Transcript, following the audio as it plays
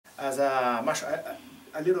as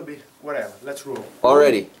a little bit, whatever. Let's roll.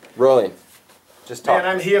 Already rolling. Just talk. And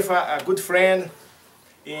I'm here for a good friend,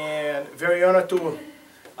 and very honored to,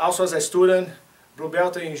 also as a student, blue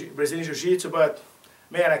belt in Brazilian Jiu Jitsu. But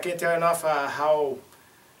man, I can't tell enough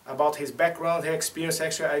about his background, his experience.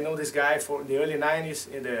 Actually, I know this guy from the early '90s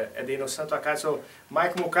at the Santo Academy. So,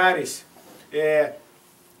 Mike Mukatis.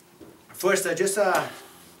 First, it's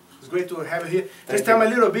great to have you here. Just tell me a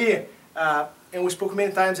little bit, and we spoke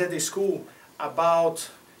many times at the school about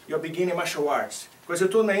your beginning martial arts. Because you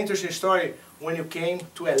told me an interesting story when you came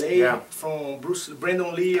to LA from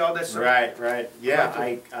Brandon Lee, all that stuff. Right. Yeah,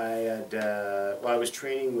 I was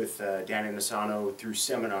training with Dan Inosanto through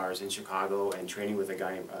seminars in Chicago and training with a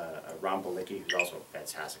guy named Ron Balicki, who's also a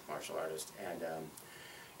fantastic martial artist.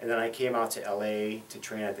 And then I came out to LA to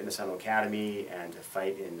train at the Inosanto Academy and to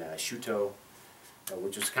fight in Shuto,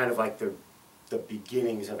 which was kind of like the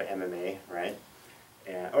beginnings of MMA, right?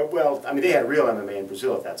 Well, I mean, they had real MMA in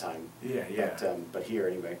Brazil at that time. Yeah. But here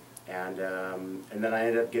anyway. And then I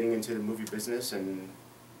ended up getting into the movie business and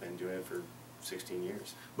been doing it for 16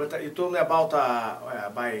 years. But you told me about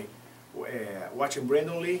by watching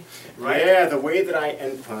Brandon Lee, right? Yeah, the way that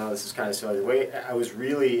well, this is kind of silly. The way I was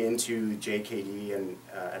really into JKD and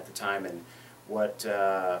at the time, and what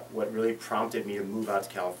really prompted me to move out to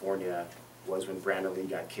California was when Brandon Lee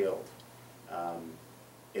got killed.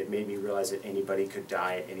 It made me realize that anybody could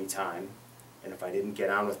die at any time, and if I didn't get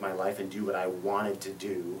on with my life and do what I wanted to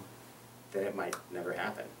do, then it might never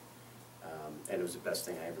happen. And it was the best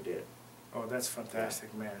thing I ever did. Oh, that's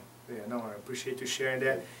fantastic, man. Yeah, no, I appreciate you sharing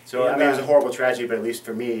that. So, I mean, it was a horrible tragedy, but at least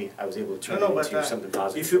for me, I was able to turn it into something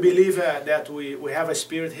positive. If you believe that we have a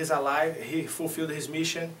spirit, he's alive, he fulfilled his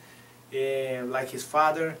mission, and like his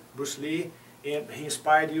father, Bruce Lee, and he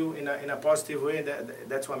inspired you in a positive way, and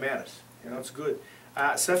that's what matters. You know, it's good.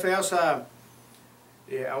 Something else I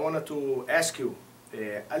wanted to ask you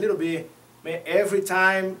a little bit. Man, every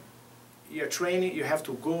time you're training, you have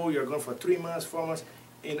to go. You're going for 3 months, 4 months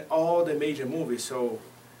in all the major movies. So,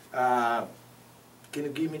 can you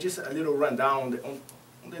give me just a little rundown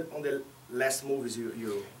on the last movies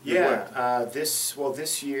you worked?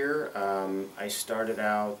 This year I started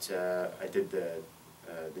out. I did the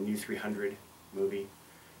new 300 movie,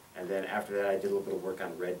 and then after that I did a little bit of work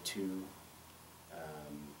on Red 2.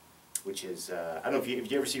 Which is, I don't know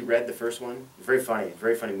if you ever see Red, the first one? Very funny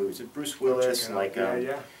movie. It's Bruce Willis, and like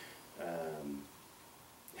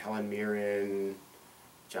Helen Mirren,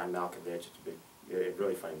 John Malkovich. It's a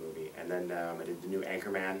really funny movie. And then I did the new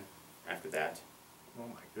Anchorman after that. Oh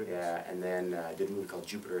my goodness. Yeah, and then I did a movie called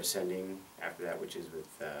Jupiter Ascending after that, which is with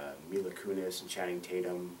Mila Kunis and Channing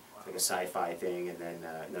Tatum. It's like a sci-fi thing, and then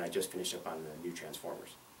I just finished up on the new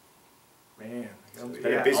Transformers. Man,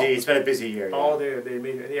 it's been a busy year. All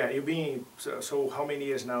you've been so how many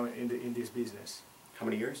years now in this business? How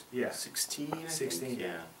many years? Yeah, 16. 16.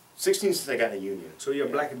 Yeah, 16 since I got in the union. So you're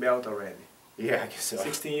black belt already. Yeah, I guess so.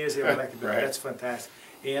 16 years you're black belt. Right. That's fantastic.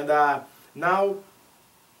 And now,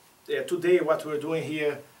 today, what we're doing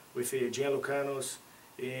here with Gian Lucanos,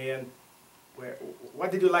 and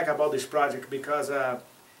what did you like about this project? Because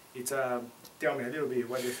it's tell me a little bit,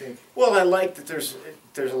 what do you think? Well, I like that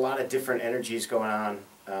there's a lot of different energies going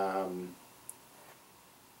on.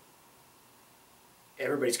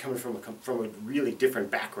 Everybody's coming from a really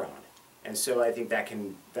different background, and so I think that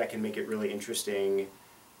can make it really interesting.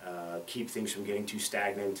 Keep things from getting too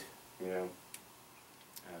stagnant, you know.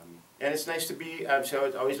 And it's nice to be. So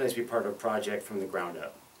it's always nice to be part of a project from the ground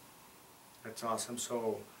up. That's awesome.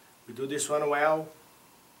 So we do this one well,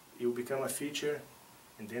 you'll become a feature,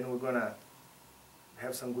 and then we're gonna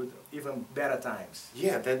have some good, even better times.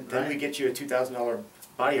 Yeah, then we get you a $2,000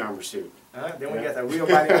 body armor suit. Then we get a real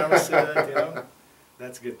body armor suit, you know.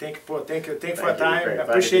 That's good. Thank you for your time. I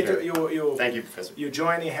appreciate you. Thank you, Professor. You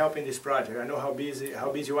joining helping this project. I know how busy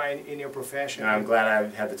you are in your profession. And I'm glad I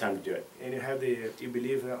had the time to do it. And you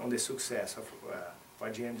believe on the success of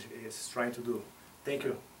what Gian is trying to do. Thank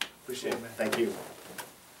you. Appreciate it, man. Thank you.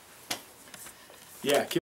 Yeah.